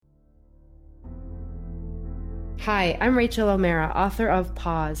Hi, I'm Rachel O'Mara, author of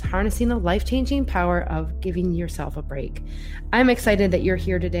Pause, Harnessing the Life-Changing Power of Giving Yourself a Break. I'm excited that you're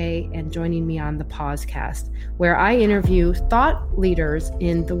here today and joining me on the Pausecast, where I interview thought leaders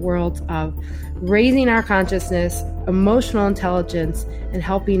in the world of raising our consciousness, emotional intelligence, and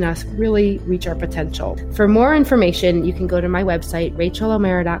helping us really reach our potential. For more information, you can go to my website,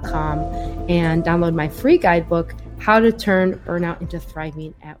 rachelomara.com, and download my free guidebook, How to Turn Burnout into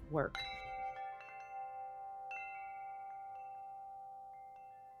Thriving at Work.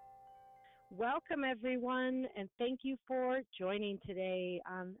 Welcome, everyone, and thank you for joining today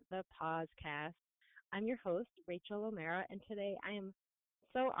on the Pausecast. I'm your host, Rachel O'Mara, and today I am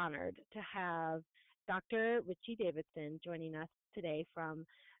so honored to have Dr. Richie Davidson joining us today from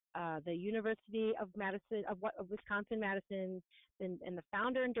the University of Madison, of Wisconsin-Madison, and the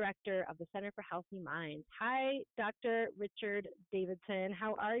founder and director of the Center for Healthy Minds. Hi, Dr. Richard Davidson.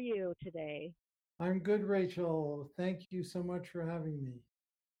 How are you today? I'm good, Rachel. Thank you so much for having me.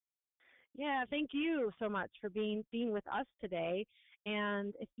 Yeah, thank you so much for being with us today.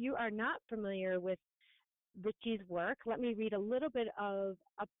 And if you are not familiar with Richie's work, let me read a little bit of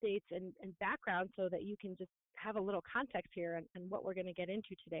updates and background so that you can just have a little context here and what we're going to get into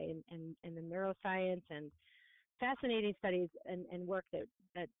today and the neuroscience and fascinating studies and work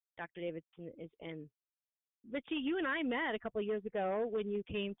that Dr. Davidson is in. Richie, you and I met a couple of years ago when you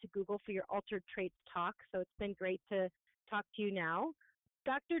came to Google for your Altered Traits talk, so it's been great to talk to you now.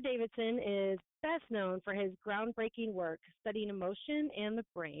 Dr. Davidson is best known for his groundbreaking work studying emotion and the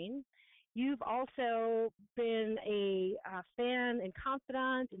brain. You've also been a fan and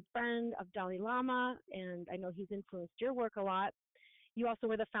confidant and friend of Dalai Lama, and I know he's influenced your work a lot. You also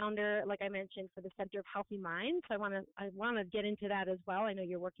were the founder, like I mentioned, for the Center of Healthy Minds. So I want to get into that as well. I know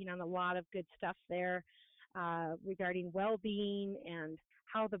you're working on a lot of good stuff there regarding well-being and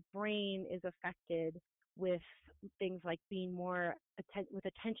how the brain is affected with things like being more with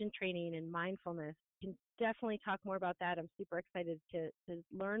attention training and mindfulness. You can definitely talk more about that. I'm super excited to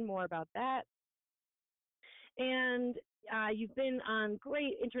learn more about that. And you've been on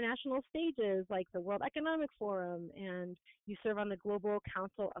great international stages like the World Economic Forum, and you serve on the Global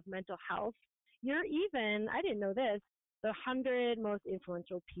Council of Mental Health. You're even, I didn't know this, the 100 most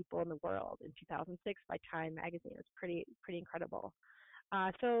influential people in the world in 2006 by Time Magazine. It's pretty incredible.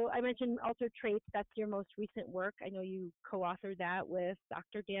 So I mentioned Altered Traits. That's your most recent work. I know you co-authored that with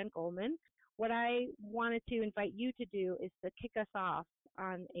Dr. Dan Goleman. What I wanted to invite you to do is to kick us off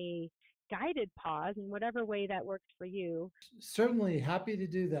on a guided pause in whatever way that works for you. Certainly happy to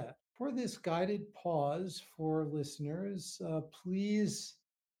do that. For this guided pause for listeners, please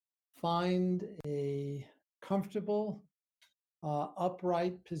find a comfortable,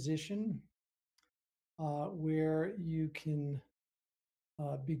 upright position where you can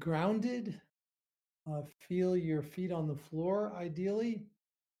be grounded, feel your feet on the floor ideally,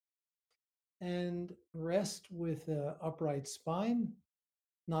 and rest with an upright spine,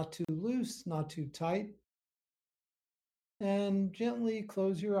 not too loose, not too tight, and gently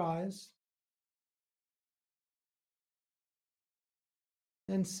close your eyes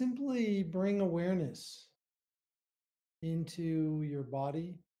and simply bring awareness into your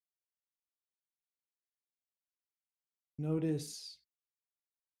body. Notice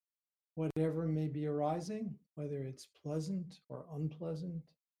whatever may be arising, whether it's pleasant or unpleasant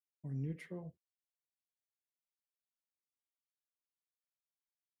or neutral.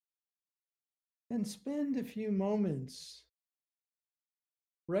 And spend a few moments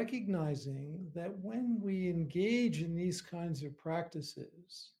recognizing that when we engage in these kinds of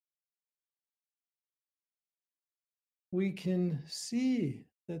practices, we can see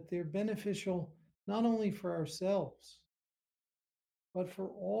that they're beneficial not only for ourselves, but for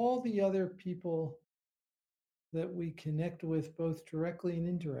all the other people that we connect with both directly and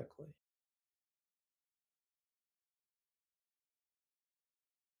indirectly.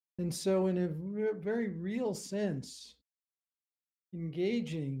 And so, in a very real sense,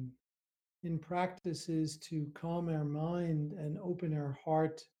 engaging in practices to calm our mind and open our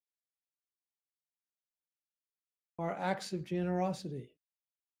heart are acts of generosity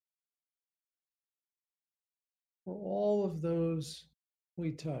for all of those we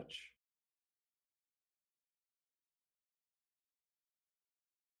touch.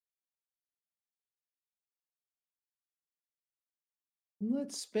 And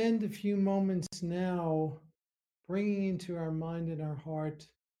let's spend a few moments now bringing into our mind and our heart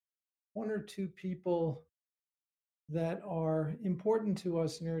one or two people that are important to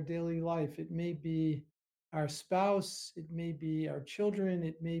us in our daily life. It may be our spouse, it may be our children,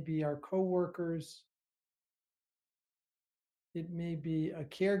 it may be our coworkers, it may be a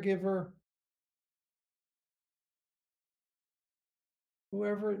caregiver,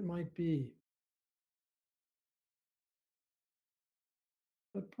 whoever it might be.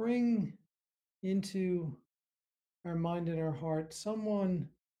 But bring into our mind and our heart someone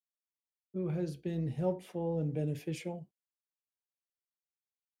who has been helpful and beneficial,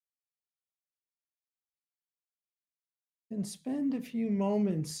 and spend a few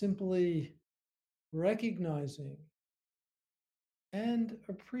moments simply recognizing and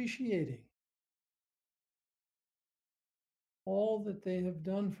appreciating all that they have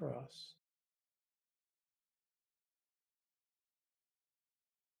done for us,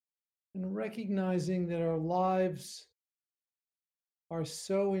 and recognizing that our lives are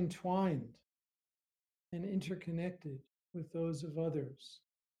so entwined and interconnected with those of others.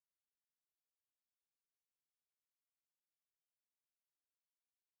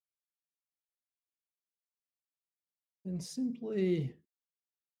 And simply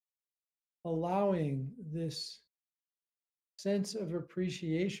allowing this sense of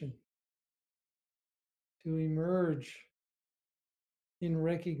appreciation to emerge in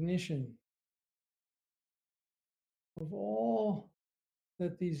recognition of all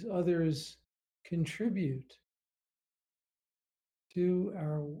that these others contribute to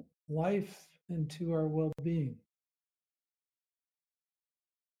our life and to our well being.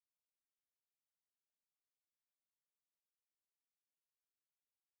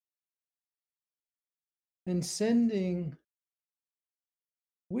 And sending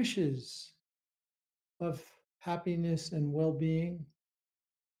wishes of happiness and well being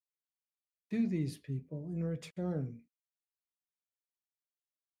to these people in return,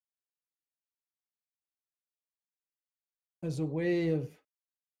 as a way of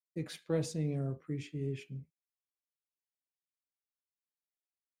expressing our appreciation.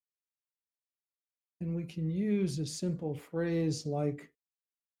 And we can use a simple phrase like,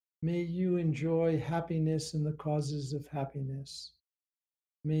 may you enjoy happiness and the causes of happiness.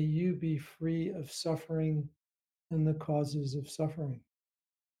 May you be free of suffering and the causes of suffering.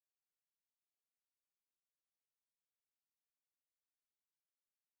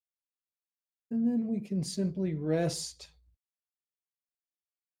 And then we can simply rest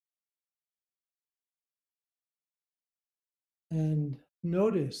and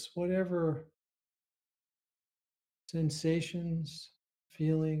notice whatever sensations,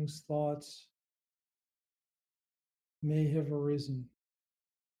 feelings, thoughts may have arisen.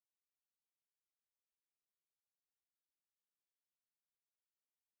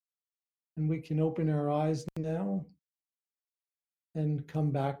 And we can open our eyes now and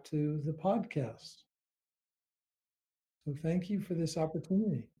come back to the podcast. So thank you for this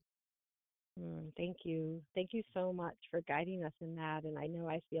opportunity. Thank you. Thank you so much for guiding us in that. And I know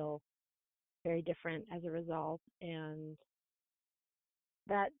I feel very different as a result. And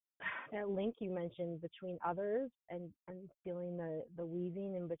that that link you mentioned between others and feeling the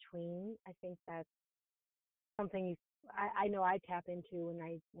weaving in between, I think that's something I know I tap into when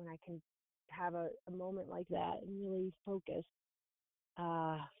I can have a moment like that and really focus.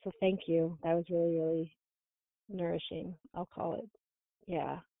 So thank you. That was really, really nourishing, I'll call it.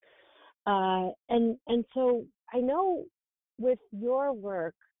 Yeah. And so I know with your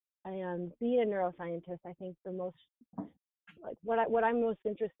work and being a neuroscientist, I think the most like what I'm most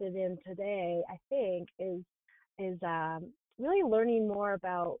interested in today, I think, is really learning more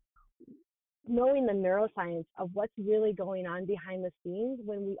about knowing the neuroscience of what's really going on behind the scenes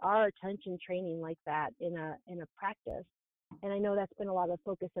when we are attention training like that in a practice. And I know that's been a lot of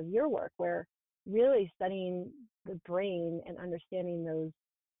focus of your work, where really studying the brain and understanding those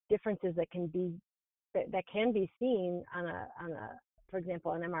differences that can be seen on a for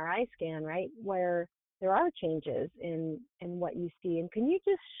example an MRI scan, right, where there are changes in what you see. And can you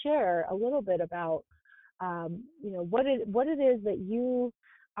just share a little bit about what it is that you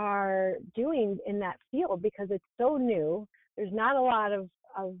are doing in that field, because it's so new. There's not a lot of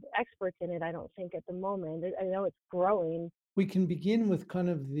experts in it, I don't think, at the moment. I know it's growing. We can begin with kind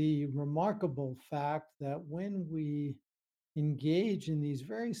of the remarkable fact that when we engage in these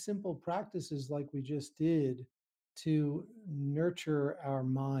very simple practices like we just did to nurture our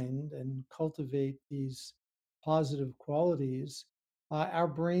mind and cultivate these positive qualities, our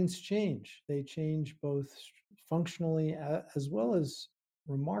brains change. They change both functionally as well as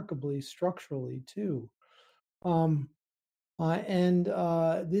remarkably structurally too. Um, and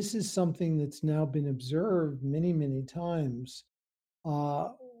this is something that's now been observed many, many times. Uh,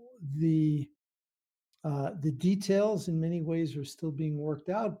 the the details in many ways are still being worked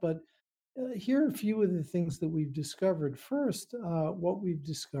out, but here are a few of the things that we've discovered. First, what we've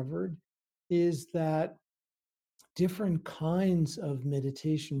discovered is that different kinds of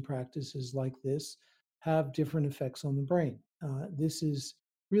meditation practices like this have different effects on the brain. this is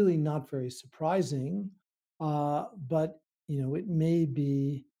really not very surprising, but it may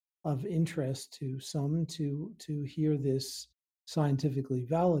be of interest to some to hear this scientifically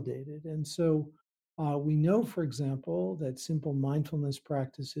validated. And so we know, for example, that simple mindfulness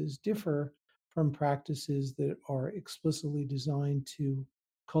practices differ from practices that are explicitly designed to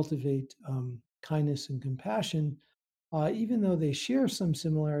cultivate kindness and compassion. Even though they share some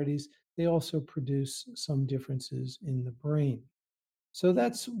similarities, they also produce some differences in the brain. So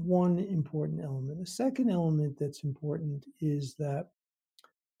that's one important element. The second element that's important is that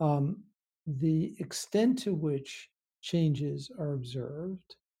um, the extent to which changes are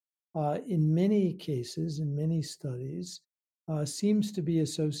observed in many cases, in many studies, seems to be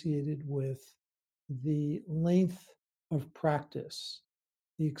associated with the length of practice,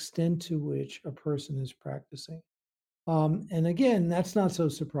 the extent to which a person is practicing. And again, that's not so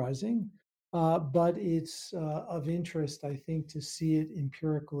surprising, but it's of interest, I think, to see it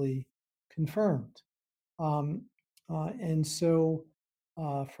empirically confirmed. Um, and so,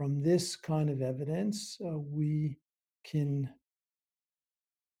 from this kind of evidence, we can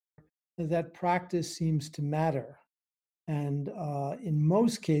that practice seems to matter. And in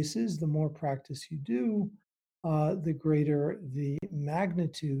most cases, the more practice you do, the greater the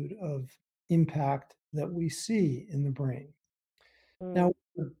magnitude of impact that we see in the brain. Mm, Now,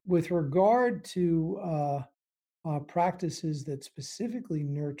 with regard to practices that specifically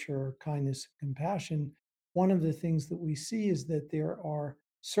nurture kindness and compassion, one of the things that we see is that there are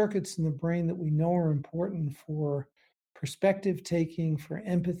circuits in the brain that we know are important for perspective taking, for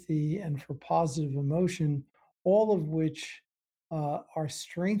empathy, and for positive emotion, all of which are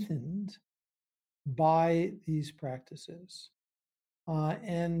strengthened by these practices.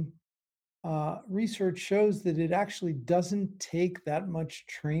 And research shows that it actually doesn't take that much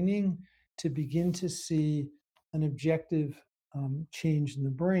training to begin to see an objective change in the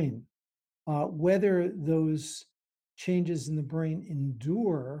brain. Whether those changes in the brain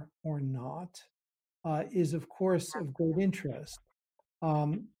endure or not is, of course, of great interest.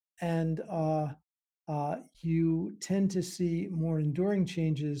 Um, and you tend to see more enduring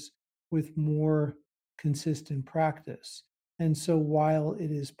changes with more consistent practice. And so, while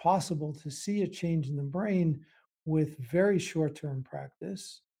it is possible to see a change in the brain with very short term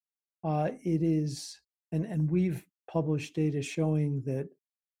practice, it is, and we've published data showing that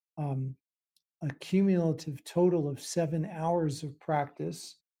um, a cumulative total of 7 hours of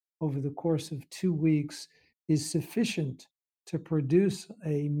practice over the course of 2 weeks is sufficient to produce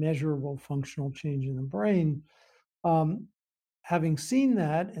a measurable functional change in the brain. Um, Having seen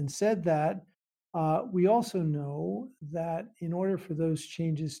that and said that, we also know that in order for those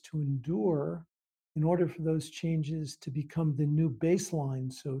changes to endure, in order for those changes to become the new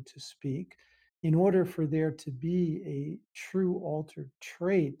baseline, so to speak, in order for there to be a true altered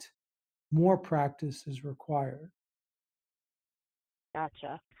trait, more practice is required.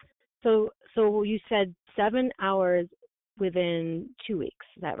 gotcha. So you said 7 hours within 2 weeks.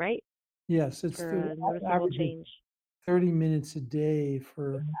 Is that right? Yes, it's For the a noticeable average of change. 30 minutes a day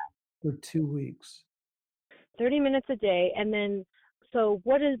for 2 weeks. 30 minutes a day, and then so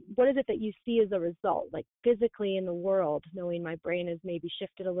what is it that you see as a result, like physically in the world, knowing my brain has maybe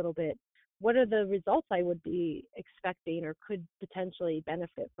shifted a little bit? What are the results I would be expecting or could potentially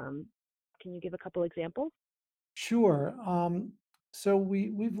benefit from? Can you give a couple examples? Sure. So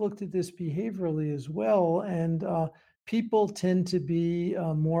we've looked at this behaviorally as well, and people tend to be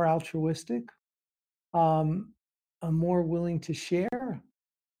more altruistic, um, more willing to share.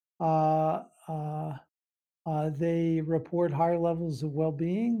 Uh, uh, they report higher levels of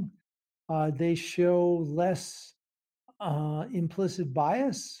well-being. They show less implicit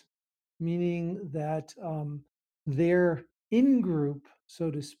bias, meaning that their in group,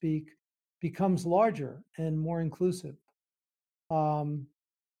 so to speak, becomes larger and more inclusive. Um,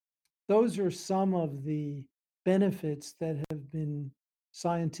 those are some of the benefits that have been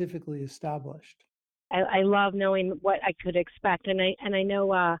scientifically established. I love knowing what I could expect, and I know.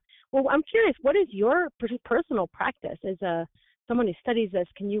 Well, I'm curious. What is your personal practice as a someone who studies this?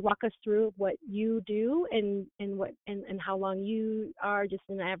 Can you walk us through what you do and how long you are, just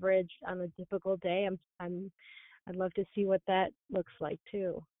an average on a typical day? I'd love to see what that looks like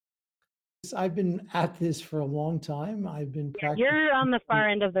too. I've been at this for a long time. Yeah, you're on the far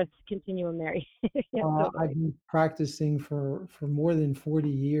end of the continuum there. Yep, I've totally. been practicing for more than 40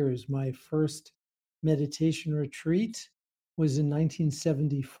 years. My first meditation retreat was in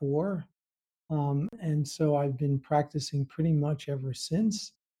 1974. And so I've been practicing pretty much ever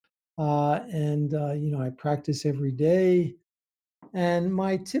since. And I practice every day. And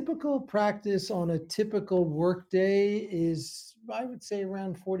my typical practice on a typical workday is, I would say,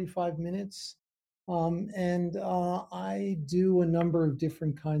 around 45 minutes. And I do a number of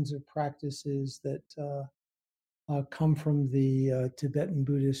different kinds of practices that come from the Tibetan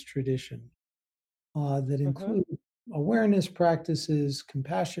Buddhist tradition that Hmm. include awareness practices,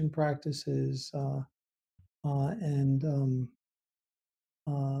 compassion practices, and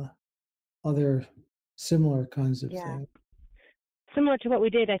uh, other similar kinds of Yeah. things. Similar to what we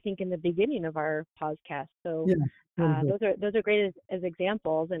did, I think, in the beginning of our podcast. So Yeah, a little bit. those are great as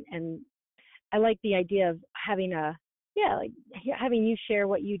examples, and I like the idea of having a yeah, like having you share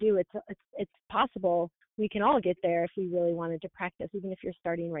what you do. It's possible we can all get there if we really wanted to practice, even if you're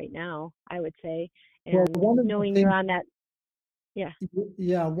starting right now. I would say, Well, and one of the knowing you're things on that, yeah.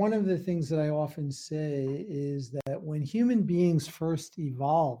 Yeah, one of the things that I often say is that when human beings first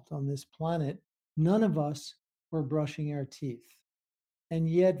evolved on this planet, none of us were brushing our teeth. And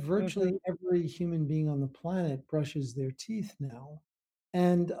yet, virtually Hmm. every human being on the planet brushes their teeth now.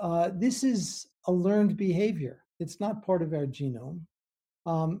 And this is a learned behavior, it's not part of our genome.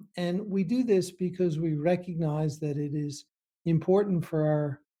 And we do this because we recognize that it is important for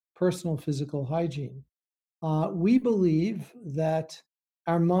our personal physical hygiene. We believe that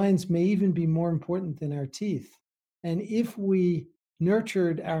our minds may even be more important than our teeth. And if we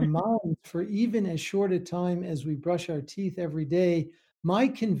nurtured our minds for even as short a time as we brush our teeth every day, my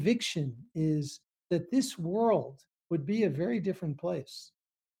conviction is that this world would be a very different place.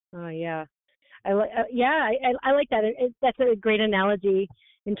 Oh yeah. I like, yeah, I like that. That's a great analogy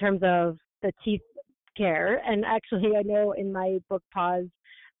in terms of the teeth care. And actually, I know in my book Pause,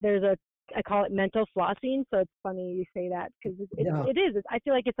 there's a I call it mental flossing. So it's funny you say that because Yeah. it is. I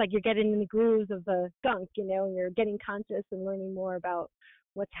feel like it's like you're getting in the grooves of the skunk, and you're getting conscious and learning more about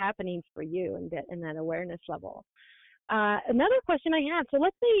what's happening for you and that awareness level. Another question I have. So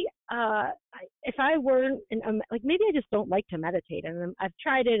let's say if I were like maybe I just don't like to meditate, and I've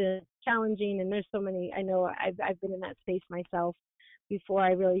tried it and it's challenging, and there's so many. I know I've been in that space myself before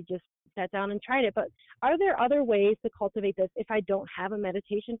I really just sat down and tried it. But are there other ways to cultivate this if I don't have a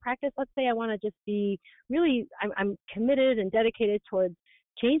meditation practice? Let's say I want to just be really I'm committed and dedicated towards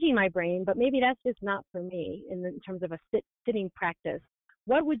changing my brain, but maybe that's just not for me in terms of a sitting practice.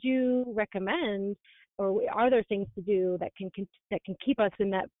 What would you recommend, or are there things to do that can keep us in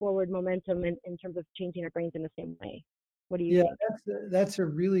that forward momentum in terms of changing our brains in the same way? What do you Yeah, think? that's a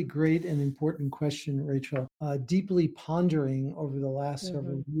really great and important question, Rachel. Deeply pondering over the last Hmm.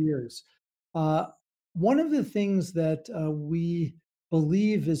 several years. Uh, One of the things that we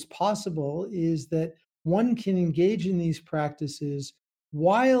believe is possible is that one can engage in these practices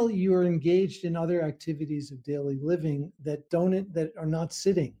while you're engaged in other activities of daily living that are not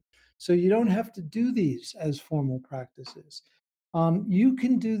sitting. So you don't have to do these as formal practices. You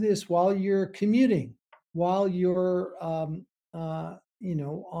can do this while you're commuting, while you're on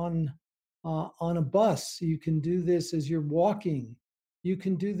a bus. You can do this as you're walking. You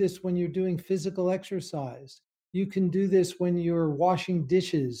can do this when you're doing physical exercise. You can do this when you're washing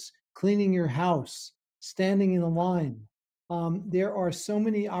dishes, cleaning your house, standing in a line. There are so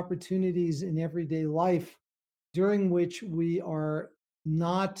many opportunities in everyday life during which we are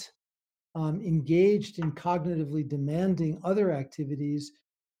not engaged in cognitively demanding other activities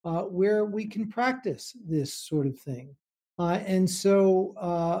where we can practice this sort of thing. And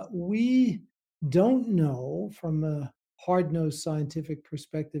so we don't know from a hard nosed scientific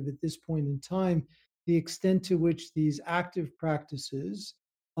perspective at this point in time the extent to which these active practices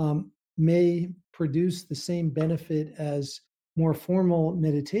may produce the same benefit as more formal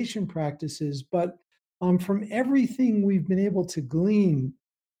meditation practices. But from everything we've been able to glean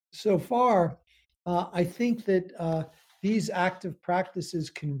so far, I think that these active practices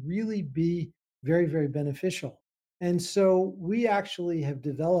can really be very, very beneficial. And so we actually have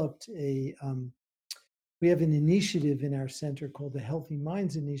developed we have an initiative in our center called the Healthy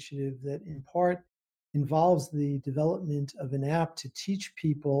Minds Initiative that in part involves the development of an app to teach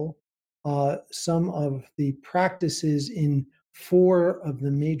people some of the practices in four of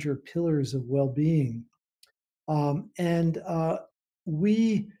the major pillars of well-being. And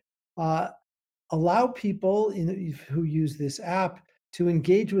we uh, allow people who use this app to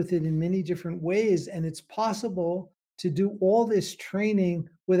engage with it in many different ways. And it's possible to do all this training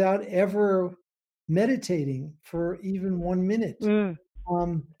without ever meditating for even 1 minute. Mm,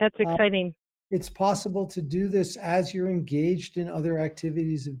 Um, that's uh, exciting. it's possible to do this as you're engaged in other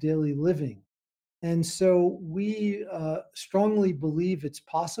activities of daily living. And so we strongly believe it's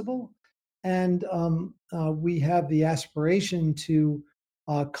possible. And we have the aspiration to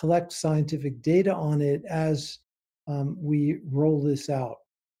collect scientific data on it as we roll this out.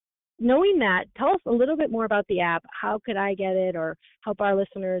 Knowing that, tell us a little bit more about the app. How could I get it or help our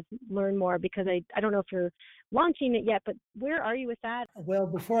listeners learn more? Because I don't know if you're launching it yet, but where are you with that? Well,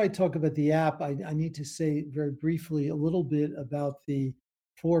 before I talk about the app, I need to say very briefly a little bit about the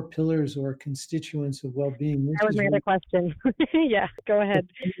four pillars or constituents of well-being. This That was is my other really question. Yeah, go the ahead.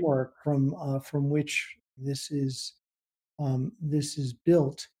 framework from which this is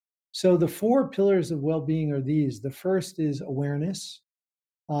built. So the four pillars of well-being are these. The first is awareness,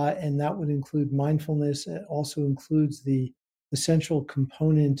 and that would include mindfulness. It also includes the essential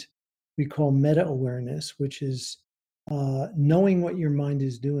component we call meta awareness, which is knowing what your mind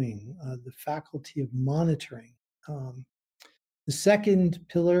is doing, the faculty of monitoring. Um, the second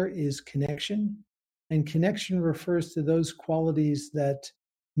pillar is connection, and connection refers to those qualities that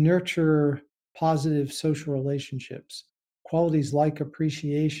nurture positive social relationships, qualities like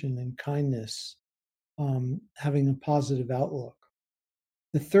appreciation and kindness, having a positive outlook.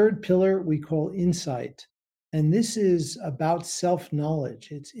 The third pillar we call insight, and this is about self knowledge.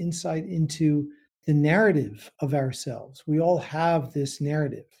 It's insight into the narrative of ourselves. We all have this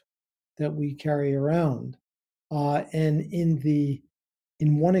narrative that we carry around. And in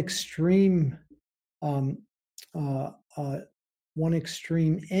um, uh, uh, one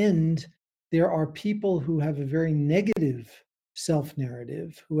extreme end, there are people who have a very negative self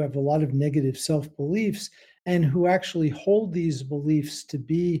narrative, who have a lot of negative self beliefs, and who actually hold these beliefs to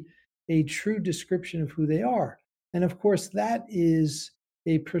be a true description of who they are. And of course, that is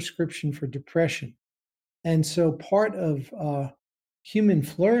a prescription for depression. And so part of human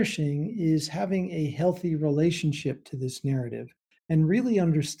flourishing is having a healthy relationship to this narrative and really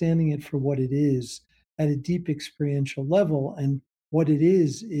understanding it for what it is at a deep experiential level. And what it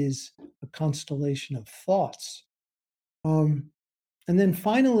is a constellation of thoughts. Um, and then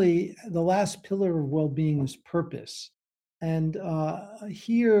finally, the last pillar of well being is purpose. And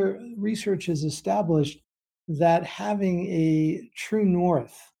here, research has established that having a true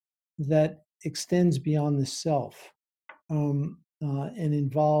north that extends beyond the self and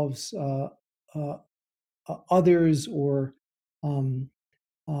involves uh, others um,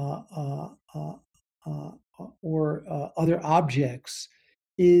 uh, uh, uh, uh, or other objects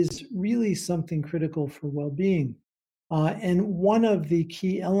is really something critical for well-being. And one of the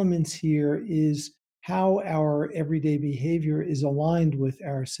key elements here is how our everyday behavior is aligned with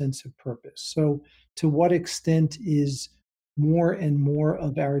our sense of purpose. So, to what extent is more and more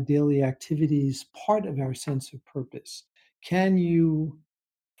of our daily activities part of our sense of purpose? Can you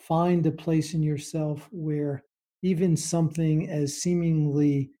find a place in yourself where even something as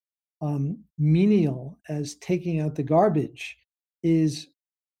seemingly menial as taking out the garbage is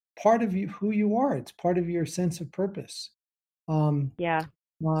part of you, who you are? It's part of your sense of purpose. Um, Yeah.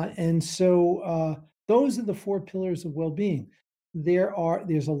 and so those are the four pillars of well-being.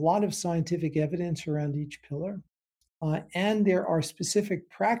 There's a lot of scientific evidence around each pillar. And there are specific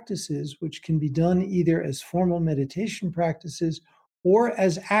practices which can be done either as formal meditation practices or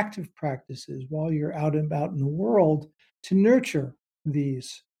as active practices while you're out and about in the world to nurture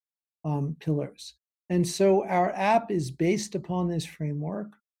these pillars. And so our app is based upon this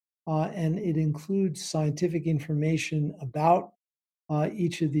framework, and it includes scientific information about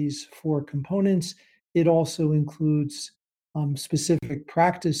each of these four components. It also includes specific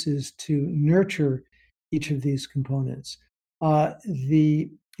practices to nurture each of these components.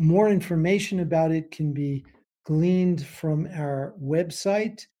 The more information about it can be gleaned from our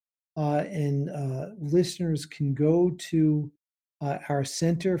website, and listeners can go to our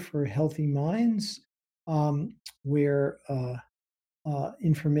Center for Healthy Minds, where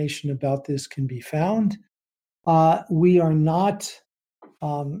information about this can be found. We are not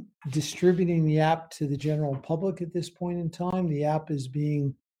distributing the app to the general public at this point in time. The app is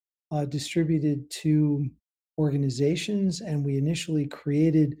being distributed to organizations, and we initially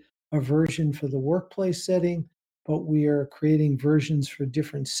created a version for the workplace setting, but we are creating versions for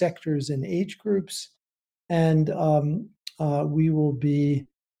different sectors and age groups. And we will be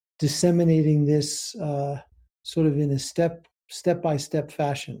disseminating this sort of in a step by step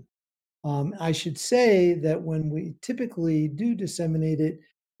fashion. I should say that when we typically do disseminate it,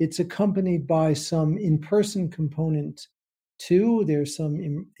 it's accompanied by some in-person component too. There's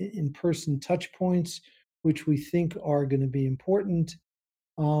some in-person touch points, which we think are going to be important.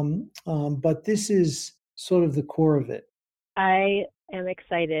 But this is sort of the core of it. I am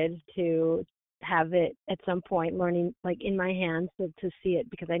excited to have it at some point, learning like in my hands to see it,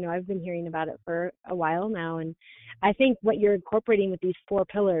 because I know I've been hearing about it for a while now. And I think what you're incorporating with these four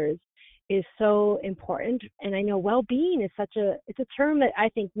pillars is so important. And I know well-being is it's a term that I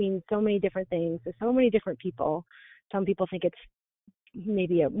think means so many different things to so many different people. some people think it's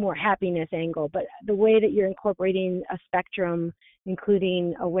maybe a more happiness angle, but the way that you're incorporating a spectrum,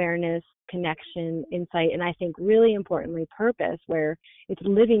 including awareness, connection, insight, and I think really importantly, purpose, where it's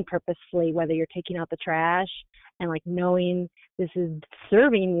living purposefully, whether you're taking out the trash and like knowing this is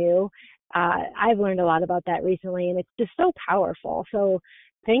serving you. I've learned a lot about that recently, and it's just so powerful. So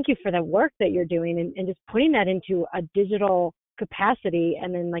thank you for the work that you're doing, and just putting that into a digital capacity.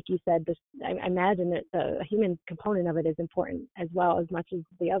 And then, like you said, this, I imagine that the human component of it is important as well, as much as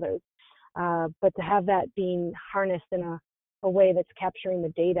the others. But to have that being harnessed in a way that's capturing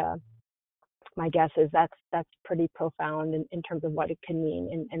the data, my guess is that's pretty profound in terms of what it can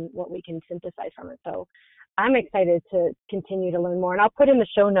mean, and what we can synthesize from it. So I'm excited to continue to learn more. And I'll put in the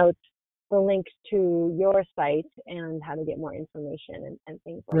show notes the links to your site and how to get more information, and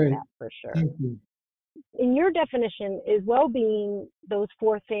things like Great. that, for sure. Thank you. In your definition, is well-being those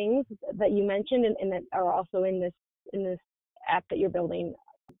four things that you mentioned, and that are also in this app that you're building?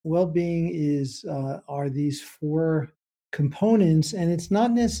 Well-being are these four components, and it's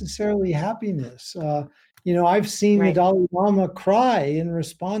not necessarily happiness. I've seen the Right. Dalai Lama cry in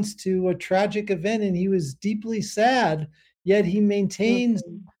response to a tragic event, and he was deeply sad, yet he maintains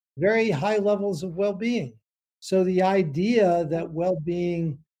Mm-hmm. very high levels of well-being. So the idea that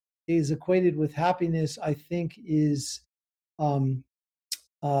well-being is equated with happiness, I think, um,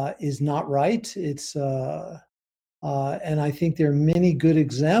 is not right. And I think there are many good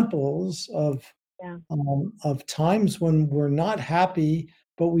examples Yeah. of times when we're not happy,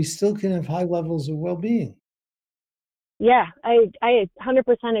 but we still can have high levels of well-being. Yeah, I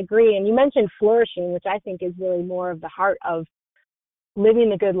 100% agree. And you mentioned flourishing, which I think is really more of the heart of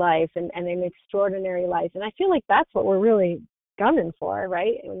living a good life, and an extraordinary life. And I feel like that's what we're really gunning for,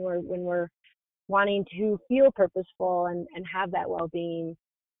 right? When we're wanting to feel purposeful, and have that well-being.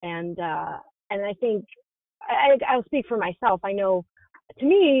 And I think I'll speak for myself. I know, to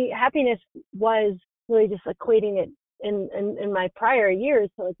me, happiness was really just equating it in my prior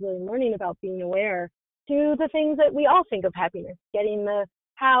years. So it's really learning about being aware to the things that we all think of happiness, getting the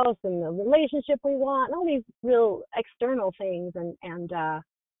house and the relationship we want, and all these real external things. And to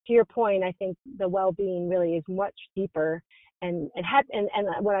your point, I think the well-being really is much deeper. And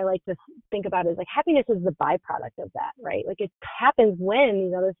what I like to think about is like happiness is the byproduct of that, right? Like it happens when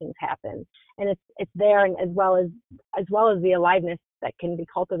these other things happen, and it's there, and as well as the aliveness that can be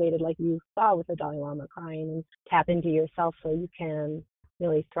cultivated, like you saw with the Dalai Lama crying, and tap into yourself so you can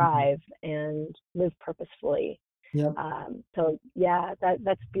really Mhm. thrive and live purposefully. Yep. So yeah,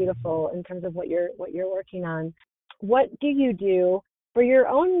 that's beautiful in terms of what you're working on. What do you do for your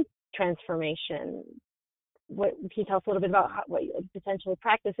own transformation? What can you tell us a little bit about what you potentially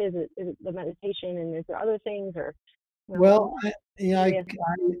practice is? Is it the meditation, and is there other things, or Well, I'm yeah, curious.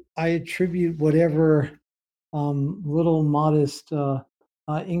 I attribute whatever little modest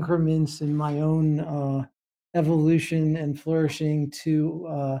increments in my own evolution and flourishing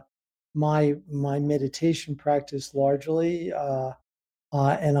to my meditation practice largely.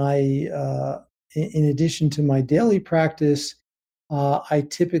 And in addition to my daily practice, I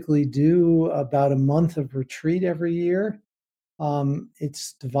typically do about a month of retreat every year.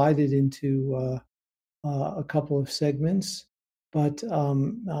 It's divided into a couple of segments, but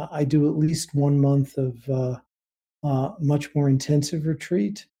I do at least 1 month of much more intensive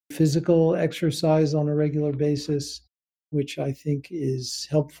retreat, physical exercise on a regular basis, which I think is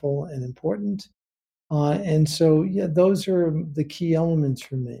helpful and important. And so, yeah, those are the key elements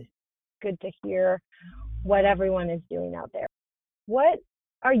for me. Good to hear what everyone is doing out there. What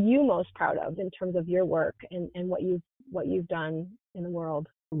are you most proud of in terms of your work, and what you've done in the world?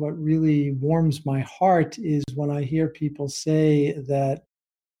 What really warms my heart is when I hear people say that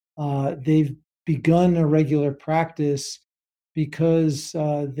they've begun a regular practice because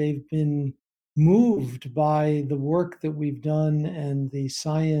they've been moved by the work that we've done and the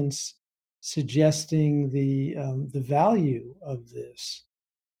science suggesting the value of this.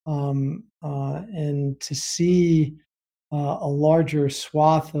 And to see a larger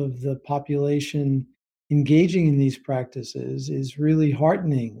swath of the population engaging in these practices is really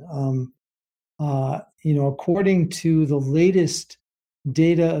heartening. According to the latest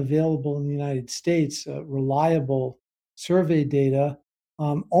data available in the United States, reliable survey data,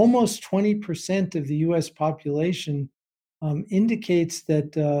 almost 20% of the US population indicates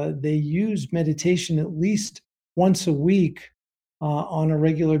that they use meditation at least once a week on a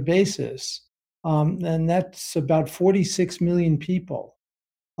regular basis. And that's about 46 million people.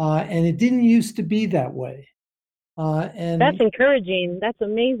 And it didn't used to be that way. That's And encouraging. That's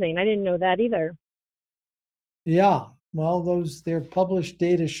amazing. I didn't know that either. yeah, well, they're published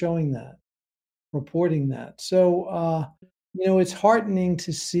data showing that. reporting that. So, it's heartening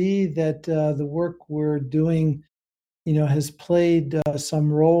to see that the work we're doing, has played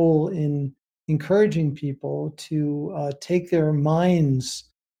some role in encouraging people to take their own minds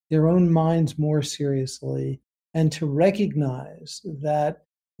more seriously, and to recognize that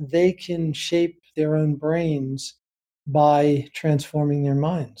they can shape their own brains by transforming their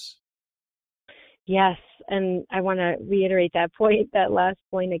minds. Yes, and I want to reiterate that point, that last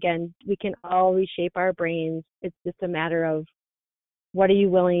point again. We can all reshape our brains. It's just a matter of what are you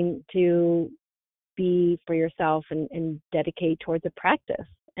willing to be for yourself and dedicate towards a practice.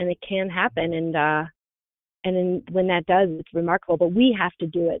 And it can happen, when that does, it's remarkable. But we have to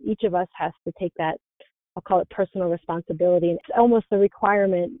do it. Each of us has to take that, I'll call it personal responsibility. And it's almost a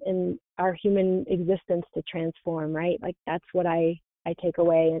requirement in our human existence to transform, right? Like that's what I take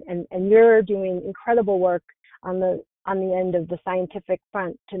away. And you're doing incredible work on the end of the scientific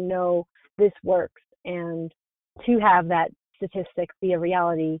front to know this works, and to have that statistic be a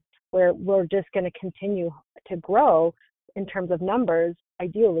reality where we're just going to continue to grow in terms of numbers,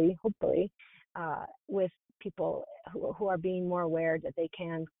 ideally, hopefully, with people who are being more aware that they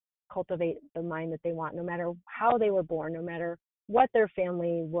can cultivate the mind that they want, no matter how they were born, no matter what their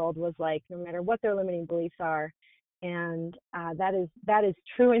family world was like, no matter what their limiting beliefs are. And that is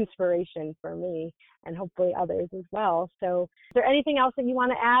true inspiration for me, and hopefully others as well. So is there anything else that you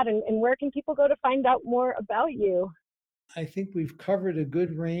want to add, and where can people go to find out more about you? I think we've covered a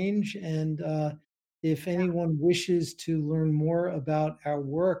good range, and if Yeah. anyone wishes to learn more about our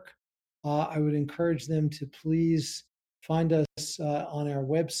work, I would encourage them to please find us on our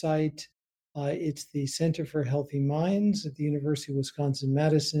website. It's the Center for Healthy Minds at the University of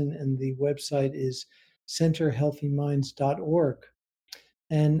Wisconsin-Madison, and the website is centerhealthyminds.org.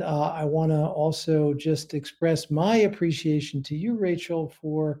 And I want to also just express my appreciation to you, Rachel,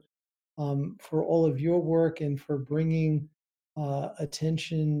 for all of your work and for bringing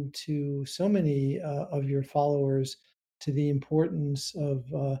attention to so many of your followers to the importance of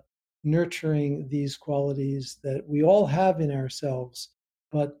nurturing these qualities that we all have in ourselves,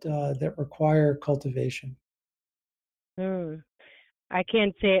 but that require cultivation. Mm. I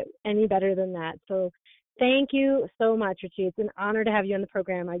can't say it any better than that. So thank you so much, Richie. It's an honor to have you on the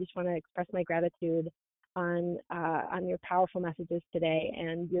program. I just want to express my gratitude on your powerful messages today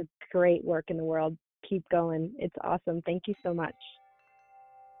and your great work in the world. Keep going. It's awesome. Thank you so much.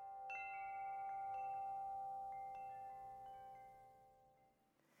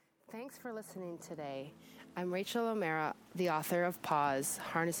 Thanks for listening today. I'm Rachel O'Mara, the author of Pause,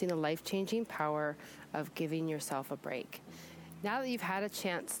 Harnessing the Life-Changing Power of Giving Yourself a Break. Now that you've had a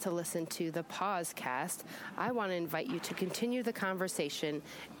chance to listen to the Pausecast, I want to invite you to continue the conversation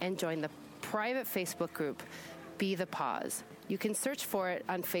and join the private Facebook group, Be the Pause. You can search for it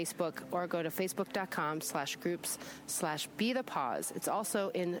on Facebook or go to facebook.com/groups/Be the Pause. It's also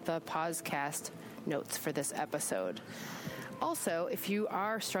in the Pausecast notes for this episode. Also, if you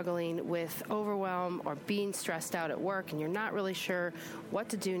are struggling with overwhelm or being stressed out at work and you're not really sure what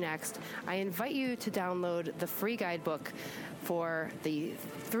to do next, I invite you to download the free guidebook for the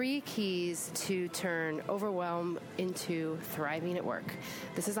 3 keys to turn overwhelm into thriving at work.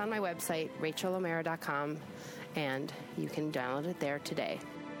 This is on my website, rachelomera.com, and you can download it there today.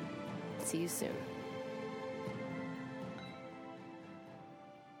 See you soon.